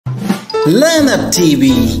Learn Up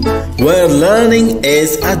TV, where learning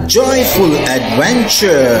is a joyful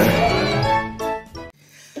adventure.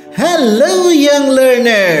 Hello, young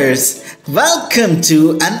learners. Welcome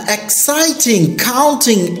to an exciting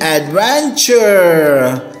counting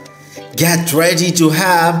adventure. Get ready to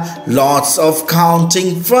have lots of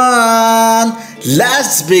counting fun.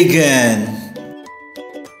 Let's begin.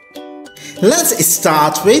 Let's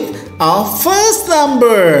start with our first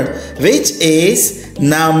number, which is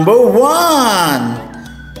number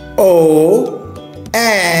 1. O-N-E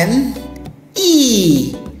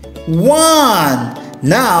 1.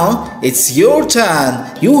 Now it's your turn.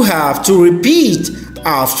 You have to repeat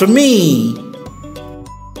after me.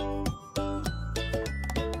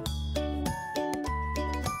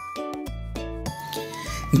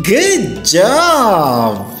 Good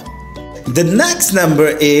job! The next number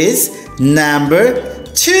is number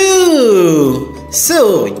 2.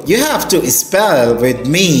 So you have to spell with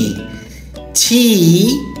me.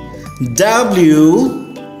 T-W-O-2.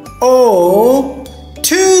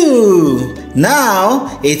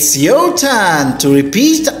 Now it's your turn to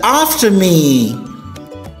repeat after me.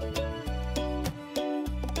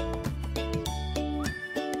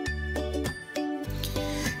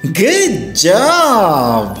 Good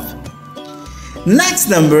job! Next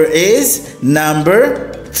number is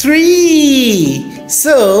number 3.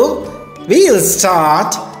 So we'll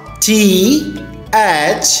start T-H-R-E-E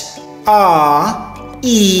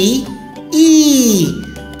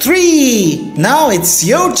 3. Now it's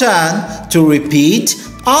your turn to repeat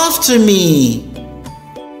after me.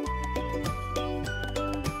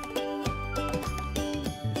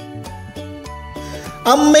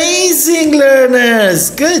 Amazing learners!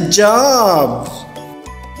 Good job!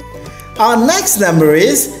 Our next number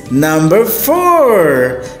is number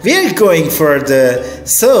 4. We're going further.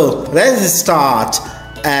 So let's start.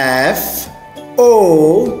 F-O-U-R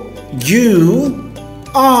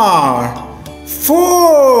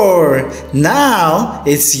 4. Now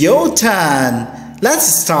it's your turn. Let's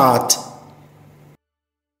start.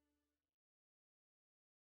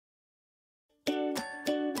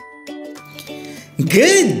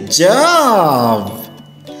 Good job!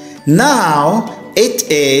 Now it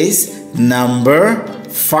is number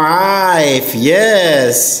 5.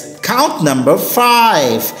 Yes, count number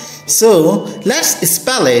 5. So let's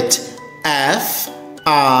spell it. F-I-V-E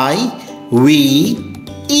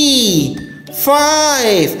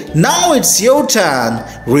 5. Now it's your turn.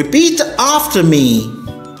 Repeat after me.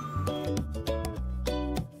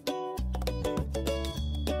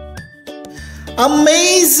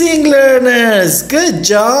 Amazing learners! Good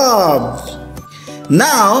job!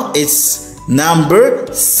 Now it's number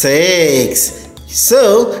 6.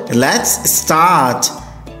 So let's start.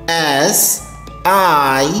 S-I-X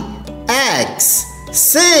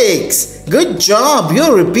 6. Good job!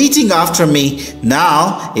 You're repeating after me.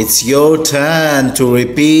 Now it's your turn to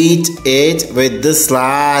repeat it with the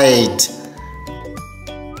slide.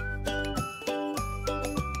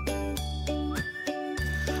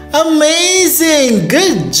 Amazing!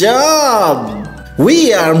 Good job!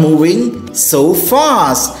 We are moving so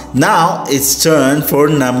fast. Now it's turn for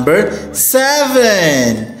number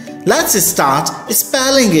 7. Let's start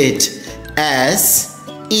spelling it. S-E-V-E-N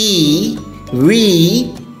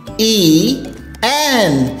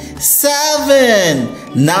 7.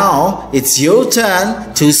 Now it's your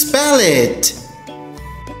turn to spell it.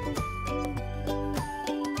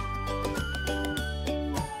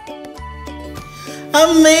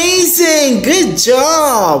 Amazing! Good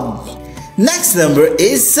job! Next number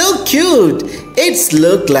is so cute. It's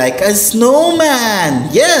look like a snowman.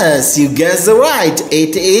 Yes, you guessed right.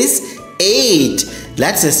 It is 8.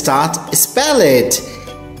 Let's start spell it.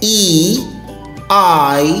 E-I-G-H-T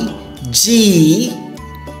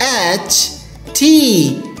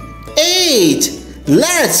 8.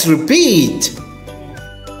 Let's repeat.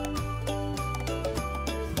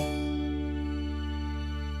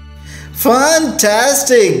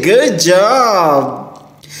 Fantastic! Good job!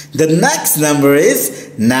 The next number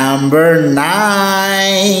is number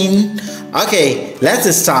 9. Okay,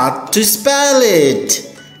 let's start to spell it.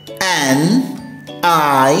 N-I-N-E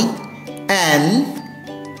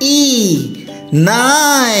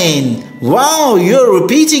 9. Wow, you're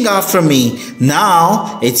repeating after me.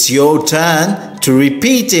 Now it's your turn to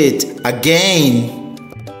repeat it again.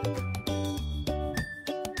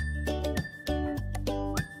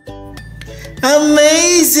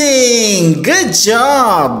 Amazing! Good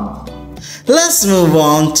job! Let's move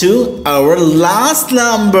on to our last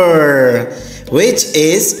number, which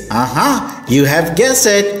is, you have guessed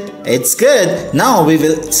it. It's good. Now we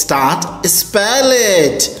will start spell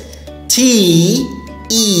it. T-E-N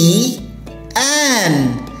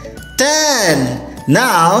 10.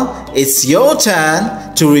 Now it's your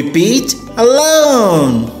turn to repeat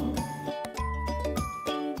alone.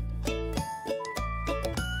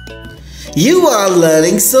 You are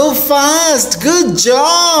learning so fast. Good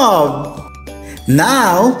job.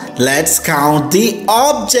 Now let's count the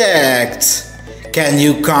objects. Can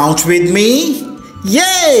you count with me?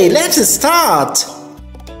 Yay! Let's start.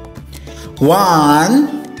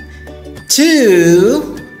 1,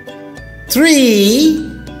 2, 3,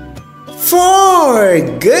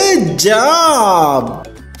 4. Good job.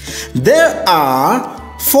 There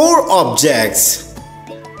are 4 objects.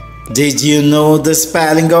 Did you know the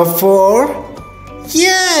spelling of 4?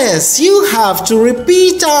 Yes, you have to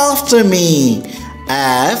repeat after me.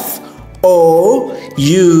 F-O-U-R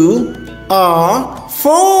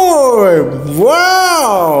 4.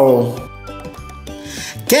 Wow!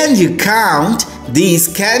 Can you count these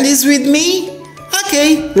candies with me?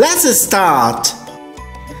 Okay, let's start.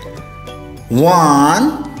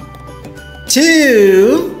 1,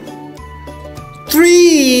 2,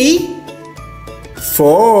 3,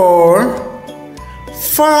 4,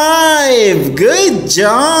 5. Good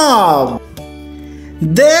job.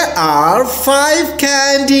 There are 5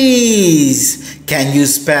 candies. Can you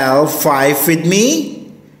spell 5 with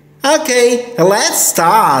me? Okay, let's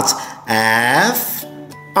start. F-I-V-E.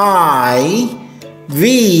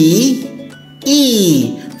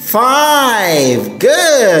 5.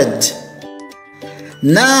 Good.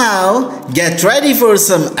 Now get ready for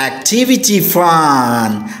some activity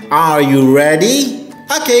fun. Are you ready?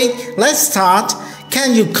 Okay, let's start.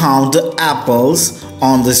 Can you count the apples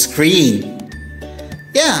on the screen?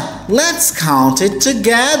 Yeah, let's count it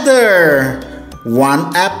together.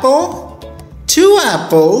 1 apple, 2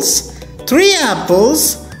 apples, 3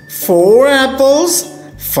 apples, 4 apples,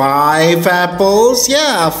 5 apples.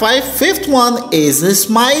 Yeah, 5th one is a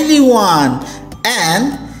smiley one.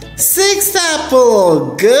 And 6th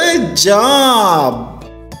apple. Good job.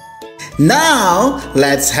 Now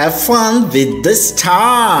let's have fun with the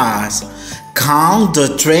stars. Count the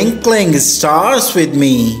twinkling stars with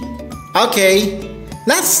me. Okay,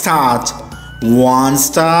 let's start. 1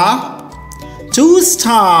 star, 2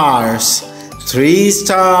 stars, 3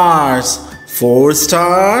 stars, 4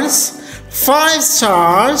 stars, 5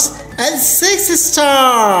 stars, and 6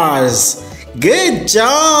 stars. Good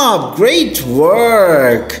job! Great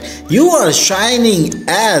work! You are shining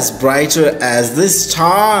as brighter as the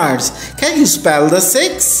stars. Can you spell the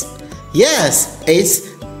 6? Yes, it's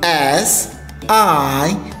S-I-X.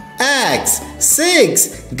 6.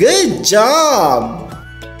 Good job!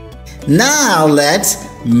 Now let's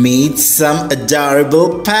meet some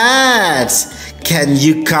adorable pets. Can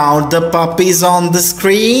you count the puppies on the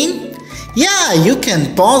screen? Yeah, you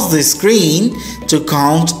can pause the screen to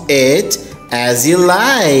count it as you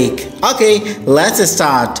like. Okay, let's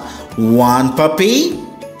start. 1 puppy,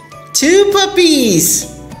 2 puppies,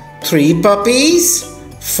 3 puppies,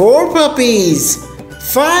 4 puppies,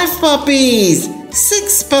 5 puppies,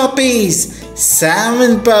 6 puppies,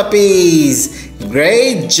 7 puppies.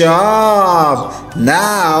 Great job.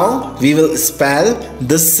 Now we will spell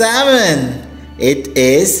the 7. It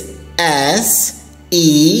is S-E-V-E-N.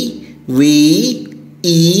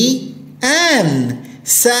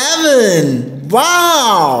 7.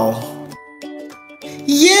 Wow!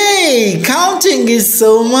 Yay! Counting is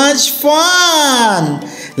so much fun!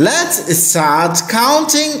 Let's start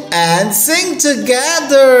counting and sing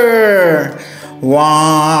together.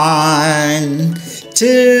 1,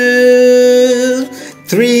 2,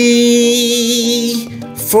 3,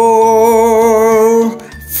 4,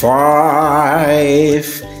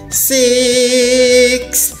 5,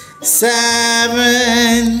 6,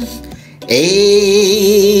 7,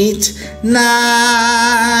 8,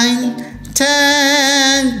 9,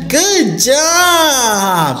 10. Good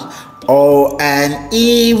job. O-N-E-1,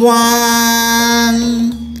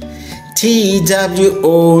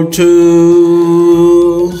 T-W-O-2,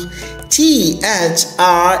 T-H-R-E-E-3,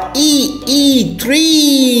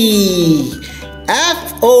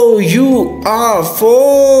 F-O-U-R-4,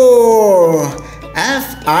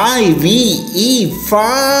 F-I-V-E-5,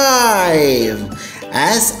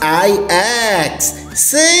 S-I-X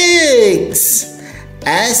 6,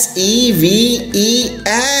 S-E-V-E-N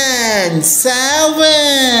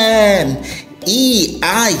 7, E-I-G-H-T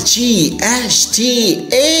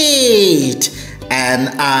 8,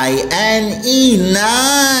 N-I-N-E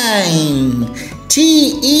 9,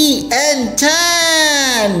 T-E-N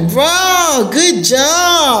 10. Wow, good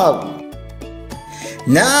job!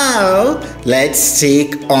 Now, let's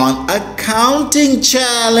take on a counting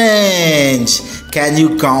challenge. Can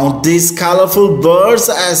you count these colorful birds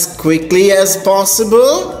as quickly as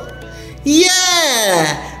possible?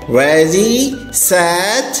 Yeah! Ready,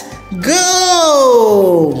 set,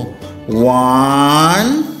 go!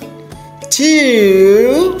 1,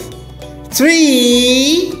 2,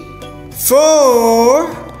 3,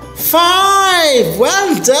 4, 5.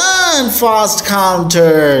 Well done, fast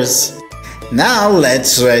counters. Now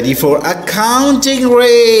let's ready for a counting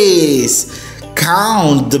race.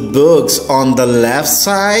 Count the books on the left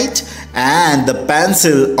side and the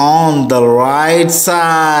pencil on the right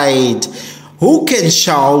side. Who can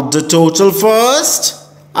shout the total first?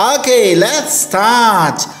 Okay, let's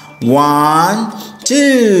start. 1,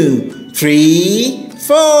 2, 3,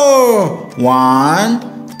 4.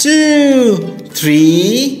 1, 2,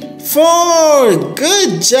 3, 4.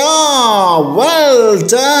 Good job. Well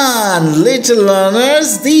done, little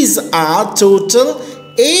learners. These are total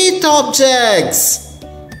 8 objects.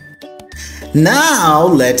 Now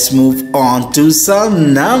let's move on to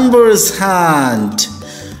some numbers hunt.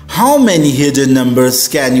 How many hidden numbers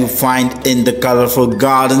can you find in the colorful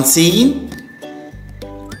garden scene?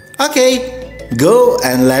 Okay, go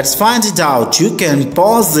and let's find it out. You can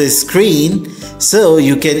pause the screen so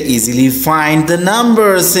you can easily find the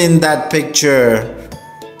numbers in that picture.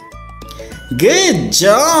 Good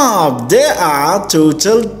job! There are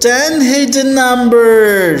total 10 hidden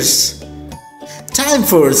numbers. Time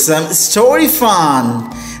for some story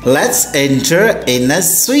fun. Let's enter in a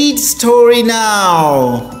sweet story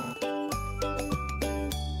now.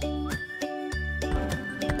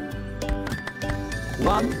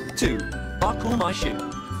 1, 2, buckle my shoe.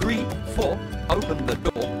 3, 4, open the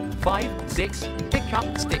door. 5, 6, pick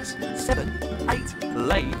up sticks. 7, 8,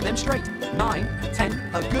 lay them straight. 9,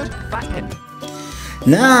 10, a good fat hen.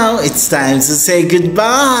 Now it's time to say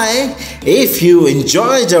goodbye. If you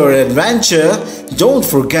enjoyed our adventure, don't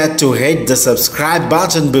forget to hit the subscribe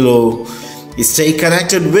button below. Stay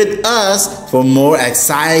connected with us for more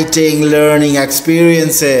exciting learning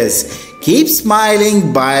experiences. Keep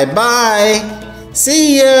smiling. Bye bye.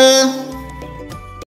 See ya.